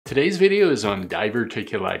Today's video is on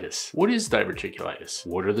diverticulitis. What is diverticulitis?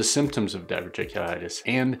 What are the symptoms of diverticulitis?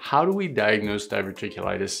 And how do we diagnose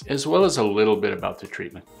diverticulitis, as well as a little bit about the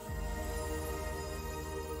treatment?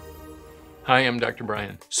 Hi, I'm Dr.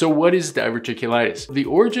 Brian. So what is diverticulitis? The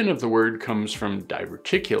origin of the word comes from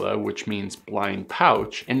diverticula, which means blind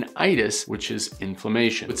pouch, and itis, which is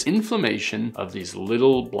inflammation. It's inflammation of these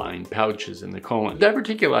little blind pouches in the colon.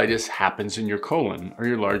 Diverticulitis happens in your colon or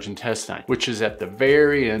your large intestine, which is at the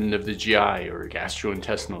very end of the GI or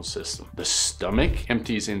gastrointestinal system. The stomach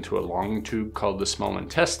empties into a long tube called the small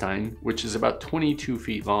intestine, which is about 22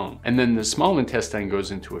 feet long. And then the small intestine goes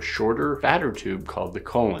into a shorter, fatter tube called the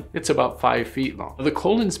colon. It's about 5 feet long. The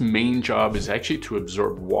colon's main job is actually to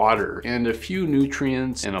absorb water and a few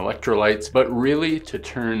nutrients and electrolytes, but really to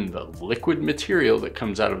turn the liquid material that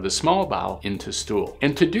comes out of the small bowel into stool.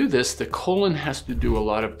 And to do this, the colon has to do a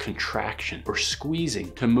lot of contraction or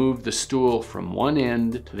squeezing to move the stool from one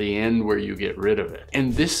end to the end where you get rid of it.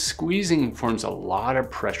 And this squeezing forms a lot of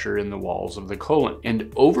pressure in the walls of the colon.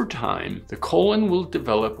 And over time, the colon will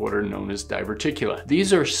develop what are known as diverticula.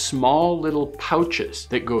 These are small little pouches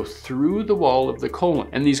that go through the wall of the colon,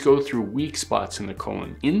 and these go through weak spots in the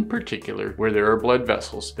colon, in particular where there are blood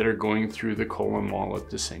vessels that are going through the colon wall at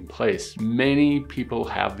the same place. Many people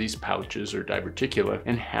have these pouches or diverticula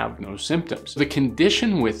and have no symptoms. The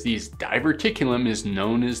condition with these diverticulum is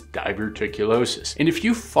known as diverticulosis. And if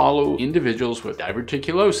you follow individuals with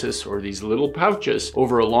diverticulosis or these little pouches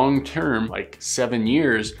over a long term, like 7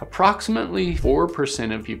 years, approximately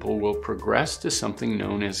 4% of people will progress to something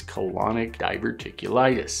known as colonic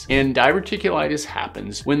diverticulitis. And diverticulitis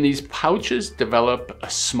happens when these pouches develop a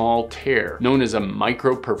small tear known as a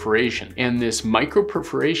microperforation. And this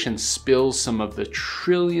microperforation spills some of the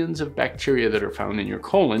trillions of bacteria that are found in your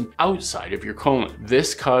colon outside of your colon.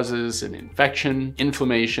 This causes an infection,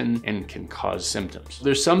 inflammation, and can cause symptoms.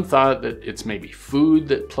 There's some thought that it's maybe food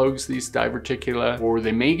that plugs these diverticula, or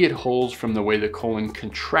they may get holes from the way the colon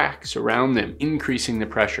contracts around them, increasing the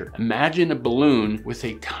pressure. Imagine a balloon with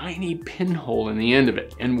a tiny pinhole in the end of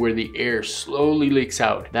it, and where the air slowly leaks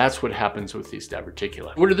out. That's what happens with these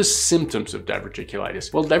diverticula. What are the symptoms of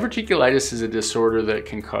diverticulitis? Well, diverticulitis is a disorder that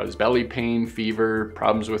can cause belly pain, fever,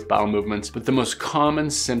 problems with bowel movements, but the most common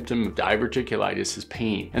symptom of diverticulitis is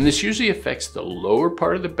pain. And this usually affects the lower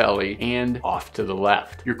part of the belly and off to the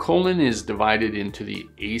left. Your colon is divided into the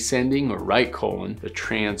ascending or right colon, the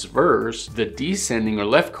transverse, the descending or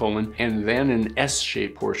left colon, and then an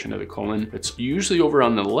S-shaped portion of the colon that's usually over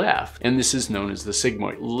on the left, and this is known as the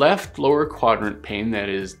sigmoid. Left lower quadrant pain, that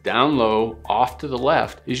is down low, off to the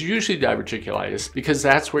left, is usually diverticulitis because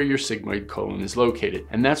that's where your sigmoid colon is located,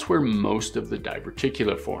 and that's where most of the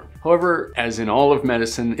diverticula form. However, as in all of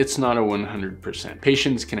medicine, it's not a 100%.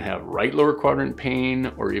 Patients can have right lower quadrant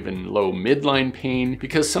pain or even low midline pain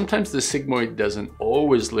because sometimes the sigmoid doesn't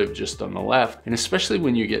always live just on the left, and especially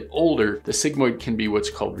when you get older, the sigmoid can be what's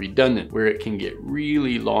called redundant, where it can get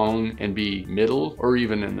really long and be middle or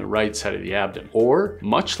even in the right side of the abdomen. Or,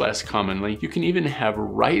 much less commonly, you can even have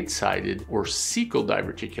right-sided or cecal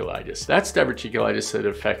diverticulitis. That's diverticulitis that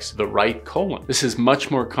affects the right colon. This is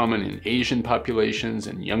much more common in Asian populations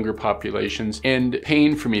and younger populations, and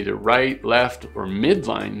pain from either right, left, or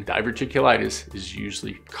midline diverticulitis is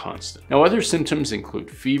usually constant. Now, other symptoms include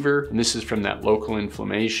fever, and this is from that local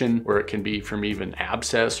inflammation, or it can be from even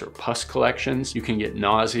abscess or pus collections. You can get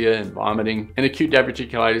nausea and vomiting, and acute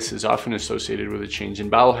diverticulitis is often associated with a change in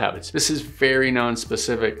bowel habits. This is very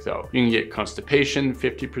non-specific though. You can get constipation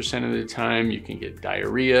 50% of the time, you can get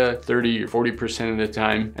diarrhea 30 or 40% of the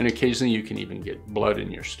time, and occasionally you can even get blood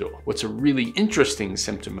in your stool. What's a really interesting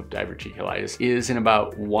symptom of diverticulitis is in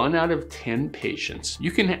about 1 out of 10 patients,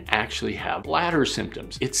 you can actually have bladder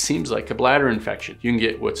symptoms. It seems like a bladder infection. You can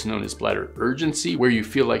get what's known as bladder urgency, where you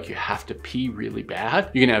feel like you have to pee really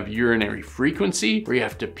bad. You can have urinary frequency, where you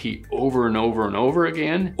have to pee over and over and over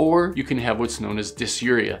again, or you can have what's known as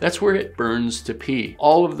dysuria. That's where it burns to pee.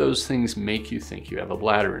 All of those things make you think you have a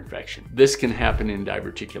bladder infection. This can happen in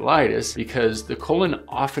diverticulitis because the colon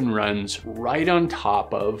often runs right on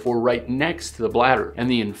top of or right next to the bladder, and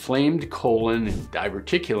the inflamed colon and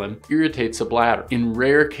diverticulum irritates the bladder. In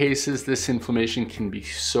rare cases, this inflammation can be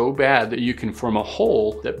so bad that you can form a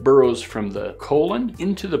hole that burrows from the colon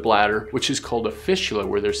into the bladder, which is called a fistula,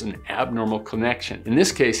 where there's an abnormal connection. In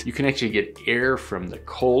this case, you can actually get air from the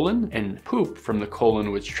colon and poop from the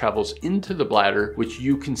colon, which travels into the bladder, which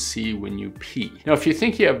you can see when you pee. Now, if you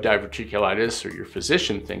think you have diverticulitis or your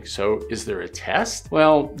physician thinks so, is there a test?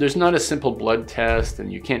 Well, there's not a simple blood test,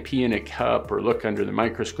 and you can't pee in a cup or look under the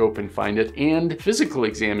microscope and find it, and physical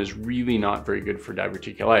exam is really not very good for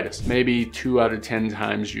diverticulitis. Maybe 2 out of 10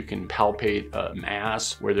 times you can palpate a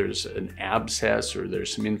mass where there's an abscess or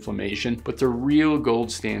there's some inflammation, but the real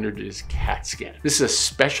gold standard is CAT scan. This is a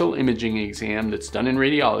special imaging exam that's done in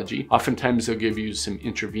radiology. Oftentimes they'll give you some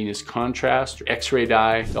intravenous contrast or x-ray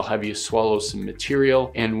dye. They'll have you swallow some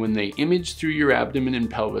material, and when they image through your abdomen and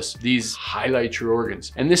pelvis, these highlight your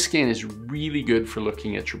organs. And this scan is really good for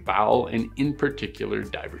looking at your bowel, and in particular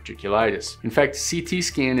diverticulitis. In fact, CT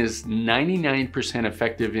scan is 99%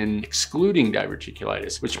 effective in excluding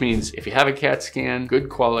diverticulitis, which means if you have a CAT scan, good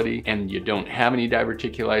quality, and you don't have any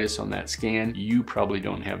diverticulitis on that scan, you probably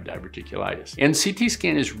don't have diverticulitis. And CT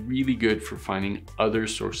scan is really good for finding other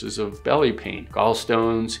sources of belly pain,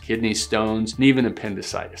 gallstones, kidney stones, and even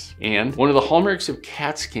appendicitis. And one of the hallmarks of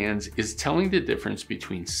CAT scans is telling the difference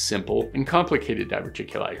between simple and complicated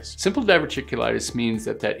diverticulitis. Simple diverticulitis means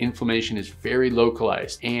that inflammation is very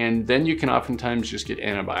localized, and then you can oftentimes just get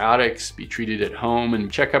antibiotics, be treated at home,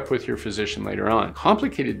 and check up with your physician later on.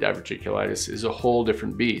 Complicated diverticulitis is a whole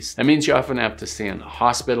different beast. That means you often have to stay in the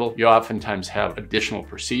hospital. You oftentimes have additional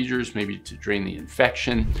procedures, maybe to drain the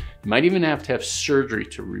infection. You might even have to have surgery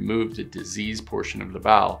to remove the disease portion of the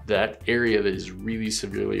bowel, that area that is really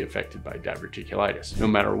severely affected by diverticulitis. No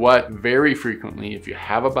matter what, very frequently, if you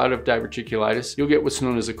have a bout of diverticulitis, you'll get what's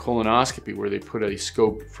known as a colonoscopy, where they put a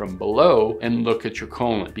scope from below and look at your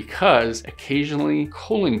colon, because occasionally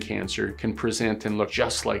colon cancer can present and look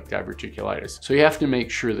just like diverticulitis. So you have to make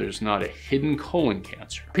sure there's not a hidden colon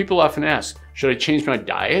cancer. People often ask, should I change my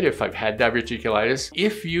diet if I've had diverticulitis?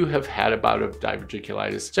 If you have had a bout of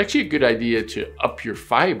diverticulitis, it's actually a good idea to up your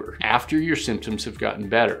fiber after your symptoms have gotten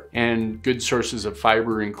better. And good sources of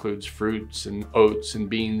fiber includes fruits and oats and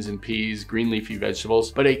beans and peas, green leafy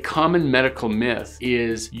vegetables. But a common medical myth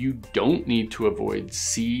is you don't need to avoid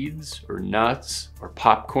seeds or nuts or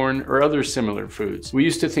popcorn or other similar foods. We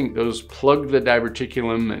used to think those plugged the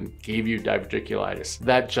diverticulum and gave you diverticulitis.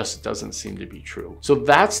 That just doesn't seem to be true. So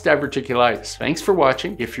that's diverticulitis. Thanks for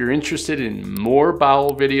watching. If you're interested in more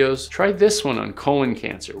bowel videos, try this one on colon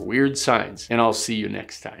cancer, weird signs, and I'll see you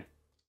next time.